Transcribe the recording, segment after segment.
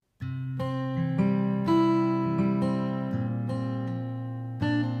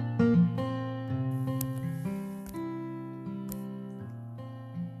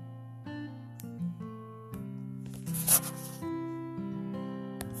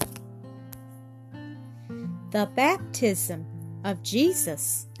The Baptism of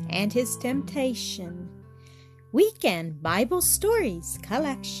Jesus and His Temptation. Weekend Bible Stories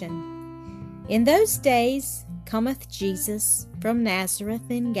Collection. In those days cometh Jesus from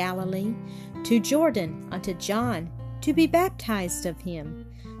Nazareth in Galilee to Jordan unto John to be baptized of him.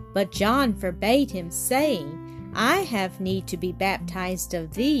 But John forbade him, saying, I have need to be baptized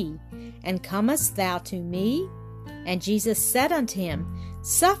of thee, and comest thou to me? And Jesus said unto him,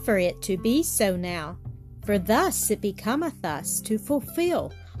 Suffer it to be so now, for thus it becometh us to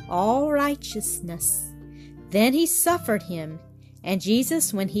fulfill all righteousness. Then he suffered him. And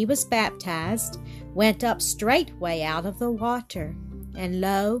Jesus, when he was baptized, went up straightway out of the water. And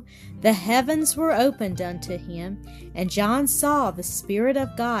lo, the heavens were opened unto him, and John saw the Spirit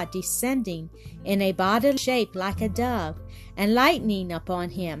of God descending in a bodily shape like a dove, and lighting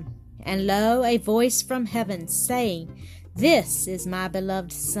upon him. And lo, a voice from heaven, saying, This is my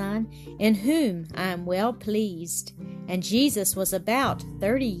beloved Son, in whom I am well pleased. And Jesus was about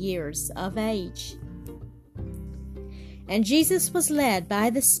 30 years of age. And Jesus was led by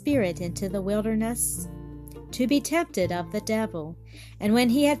the Spirit into the wilderness, to be tempted of the devil. And when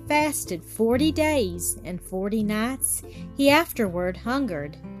he had fasted 40 days and 40 nights, he afterward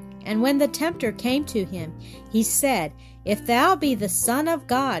hungered. And when the tempter came to him, he said, If thou be the Son of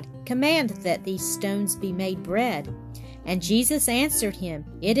God, command that these stones be made bread. And Jesus answered him,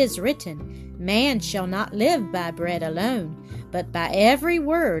 It is written, Man shall not live by bread alone, but by every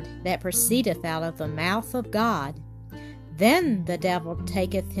word that proceedeth out of the mouth of God. Then the devil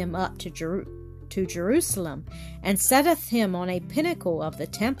taketh him up to Jerusalem, and setteth him on a pinnacle of the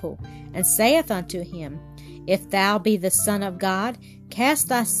temple, and saith unto him, If thou be the Son of God, cast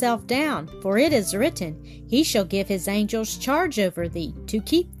thyself down, for it is written, He shall give his angels charge over thee, to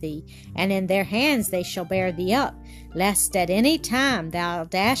keep thee, and in their hands they shall bear thee up, lest at any time thou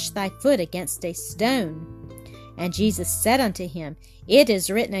dash thy foot against a stone. And Jesus said unto him, It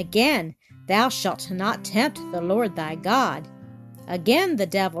is written again, Thou shalt not tempt the Lord thy God. Again the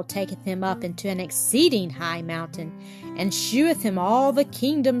devil taketh him up into an exceeding high mountain, and sheweth him all the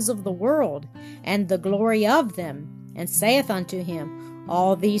kingdoms of the world, and the glory of them, and saith unto him,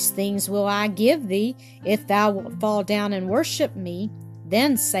 All these things will I give thee, if thou wilt fall down and worship me.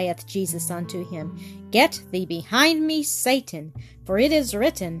 Then saith Jesus unto him, Get thee behind me, Satan, for it is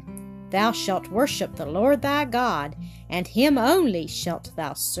written, Thou shalt worship the Lord thy God, and him only shalt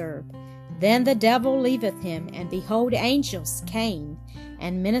thou serve. Then the devil leaveth him, and behold, angels came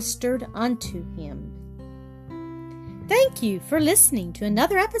and ministered unto him. Thank you for listening to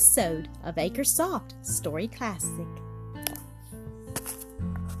another episode of Acresoft Story Classic.